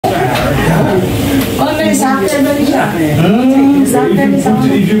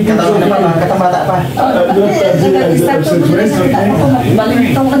Katang bata pa.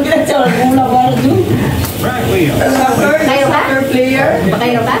 Kayo ka?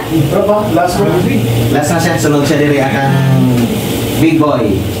 Kayo ka? Last na siya, sunod siya diri akang big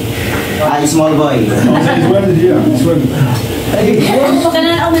boy. Small boy. Ano ka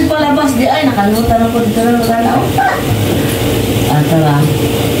na ako may palabas di ay nakalimutan ako dito na sana. Tara.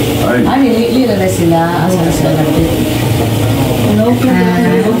 Ay, nilili na sila. Asa na sila natin. Okay na.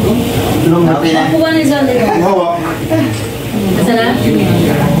 Ako ba na isa dito? Asa na?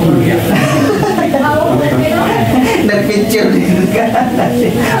 Nag-picture din ka.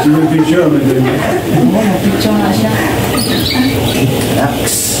 Nag-picture na din. Nag-picture na siya.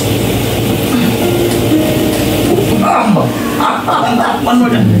 Relax.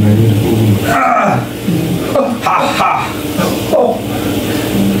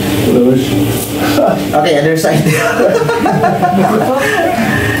 Okay, other side.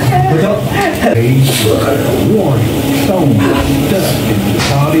 Stone, dust,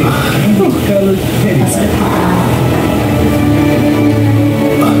 body, colored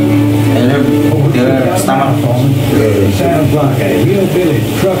sounds like a hillbilly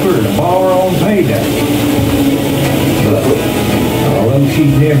trucker at a bar on payday. But although she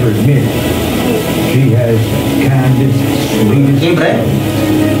never admits it, she has the kindest, sweetest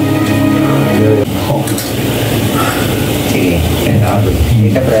and I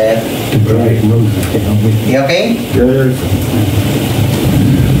refuse to drag roses down with me. You okay? Yeah.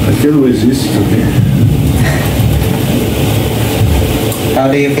 I can resist today. How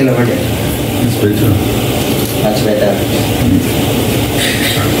do you feel over there? It's better. Much better.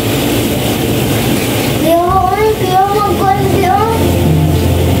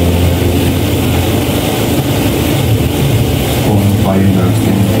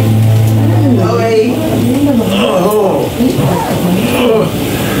 Okay.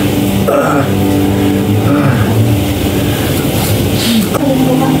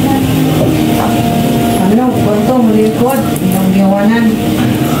 Ano, konto, malikod, yung giwanan.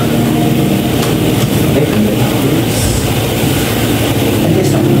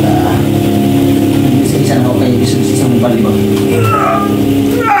 Isa na ako kayo, isa mong balibang.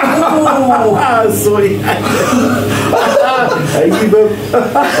 Sorry. I give up.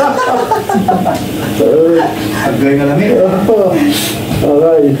 Agay na lang eh.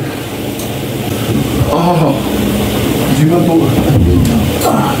 Alright. Oh. Di ba po?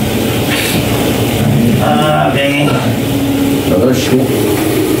 Okay. Sure.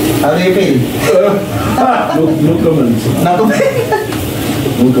 How do you feel? No comments. No comment?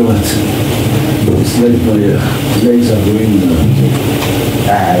 No comments. It's like my legs are going.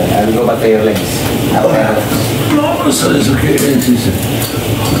 I'll go back to your legs. No, so it's okay. It's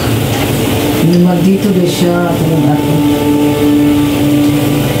Dito ba siya, kung ako.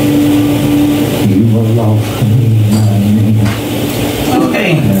 you will love me, my name. Okay.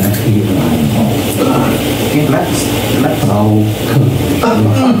 Okay, relax. Relax. How come?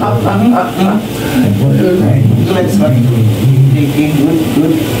 And what a thing. Relax, man. Okay, good.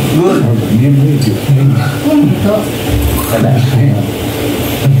 Memory to think. Ito.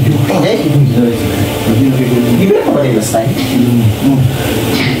 Okay. Gibira ka ba din last time?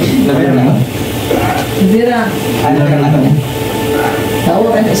 Gibira na? Bira, Ano na niya?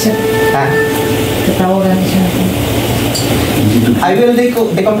 tawagan na siya. Ha? Tatawagan na siya. I will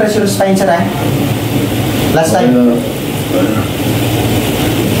decompress your spine, sir. Last time?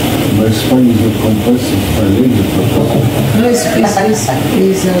 My spine is not compressive. My leg is not compressive. No,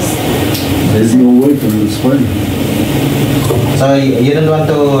 please. There's no weight on the spine. So you don't want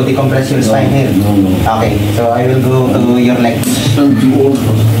to decompress your spine here? No. Okay, so I will go to your legs. I'm too old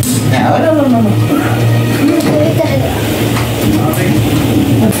for that. Yeah, no.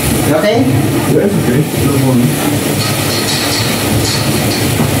 You okay? That's okay. No problem.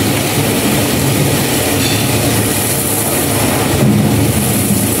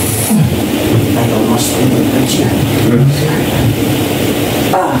 I almost didn't reach you.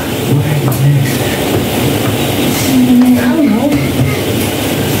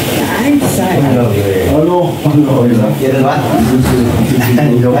 Oh no. You don't want?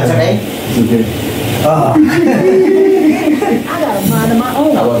 That's okay? It's okay. Oh. I got a mind of my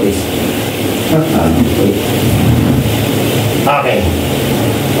own. How about this? Okay.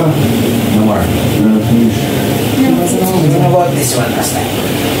 No more. Finish. How about this one last time?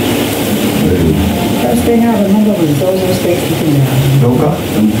 First thing I remember was those mistakes you can have. Doka?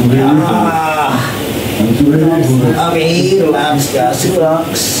 I'm too heavy for that. I'm too heavy for that. Okay, relax ka. Relax.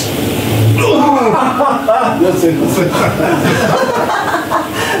 That's it.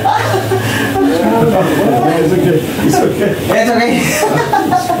 It's okay. It's okay. It's okay.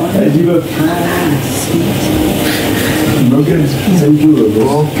 And you have time to speak. Okay, thank you.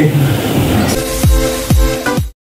 Okay.